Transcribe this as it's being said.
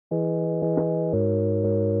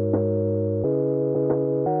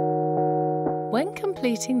When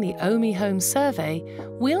completing the Ohme home survey,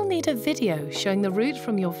 we'll need a video showing the route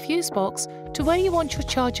from your fuse box to where you want your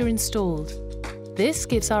charger installed. This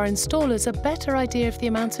gives our installers a better idea of the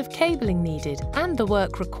amount of cabling needed and the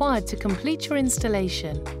work required to complete your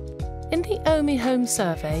installation. In the Ohme home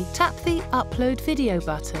survey, tap the Upload Video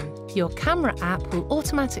button. Your camera app will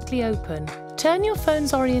automatically open. Turn your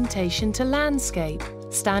phone's orientation to landscape,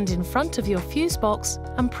 stand in front of your fuse box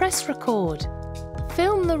and press record.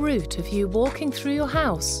 Film the route of you walking through your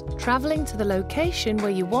house, travelling to the location where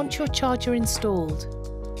you want your charger installed.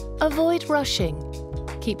 Avoid rushing.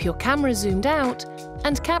 Keep your camera zoomed out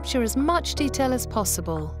and capture as much detail as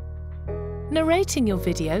possible. Narrating your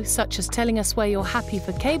video, such as telling us where you're happy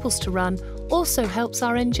for cables to run, also helps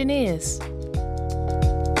our engineers.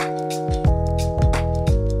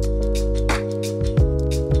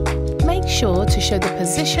 Make sure to show the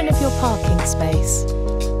position of your parking space.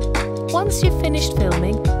 Once you've finished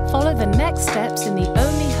filming, follow the next steps in the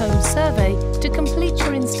Ohme home survey to complete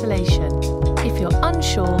your installation. If you're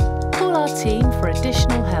unsure, call our team for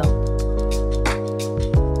additional help.